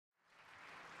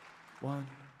1,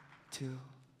 2,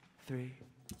 3,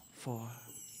 4.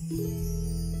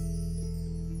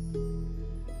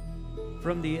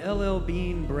 From the LL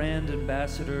Bean brand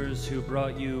ambassadors who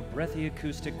brought you Breathy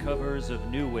Acoustic covers of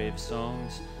new wave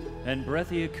songs and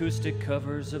Breathy Acoustic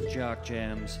covers of jock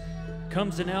jams,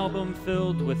 comes an album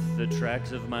filled with the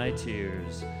tracks of my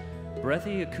tears.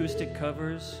 Breathy Acoustic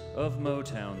covers of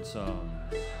Motown songs.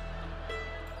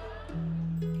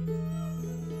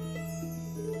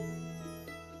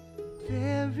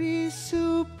 Very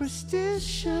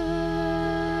superstition,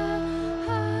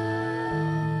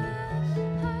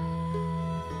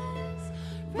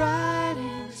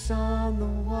 writings on the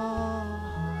wall.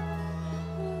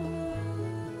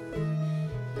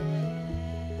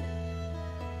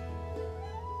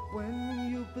 When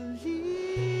you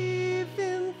believe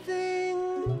in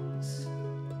things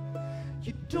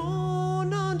you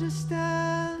don't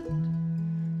understand,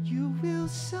 you will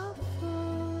suffer.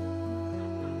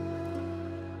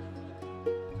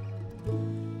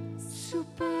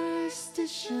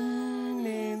 Superstition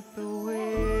ain't the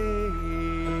way.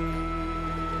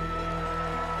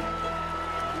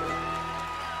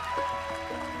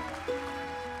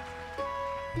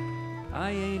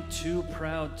 I ain't too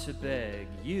proud to beg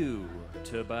you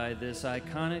to buy this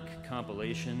iconic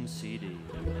compilation CD.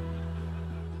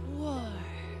 War.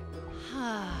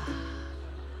 Ha.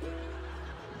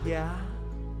 Yeah.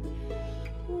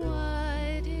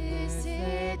 What is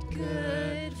it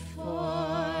good for?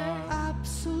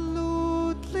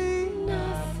 Absolutely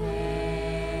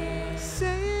Nothing.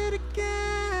 say it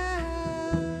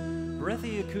again.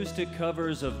 Breathy Acoustic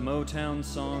covers of Motown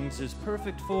songs is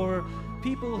perfect for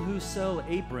people who sell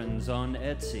aprons on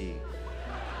Etsy,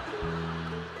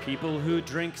 people who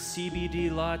drink CBD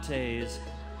lattes,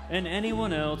 and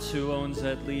anyone else who owns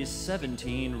at least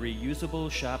 17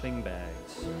 reusable shopping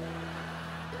bags.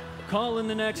 Call in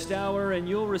the next hour and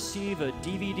you'll receive a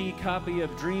DVD copy of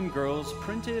Dreamgirls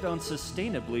printed on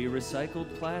sustainably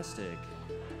recycled plastic.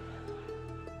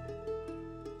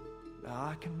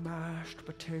 I can mashed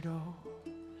potato,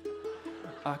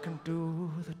 I can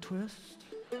do the twist.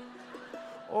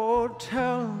 Oh,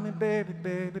 tell me, baby,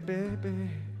 baby, baby,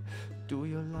 do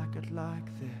you like it like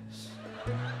this?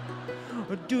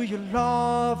 Or do you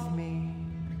love me?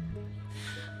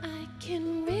 I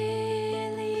can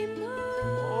really move.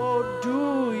 Oh,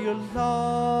 do you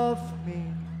love me?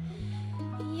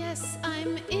 Yes,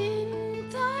 I'm in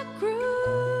the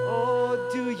groove. Oh,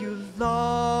 do you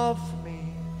love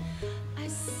me? I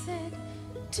said,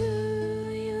 do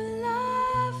you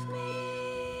love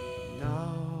me?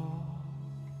 Now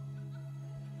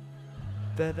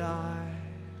that I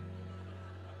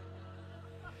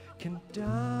can dance.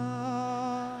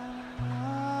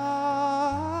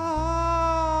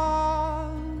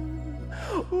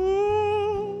 Ooh.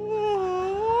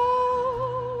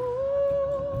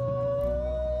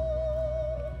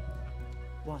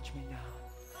 Watch me now.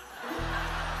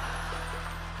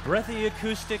 Breathy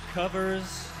Acoustic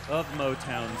covers of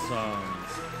Motown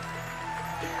songs.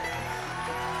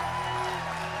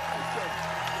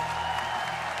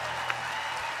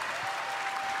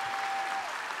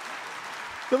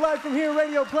 The Live from Here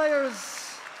radio players.